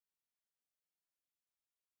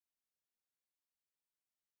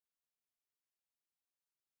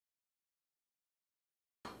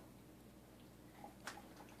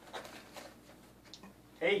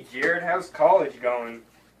Hey Garett, how's college going?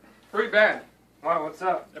 Pretty bad. Wow, what's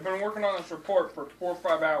up? I've been working on this report for 4 or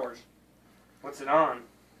 5 hours. What's it on?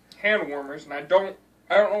 Hand warmers, and I don't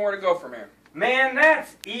know where to go from here. Man,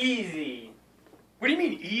 that's easy. What do you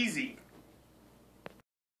mean easy?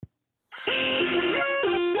 Hand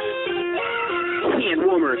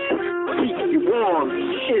warmers, keep you warm in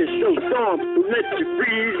a snowstorm. Let you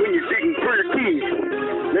freeze when you're drinking turkeys.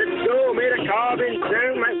 Let's go, made of carbon,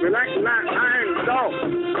 sound like relaxing like iron salt.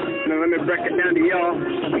 Now let me break it down to y'all.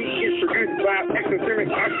 Heat is produced by exothermic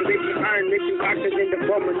oxidation, iron mixing oxygen to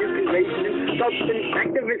form a nucleation. Substance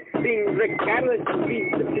activist being the catalyst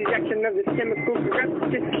feeds the reaction of the chemical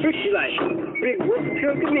reaction. Socialite, big work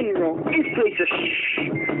chunk of mineral, in place of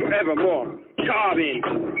forevermore. Carbon.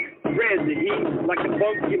 Spreads the heat like a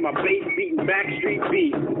bump in my bass beating backstreet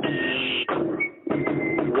beat.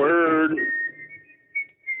 Word.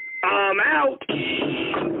 I'm out.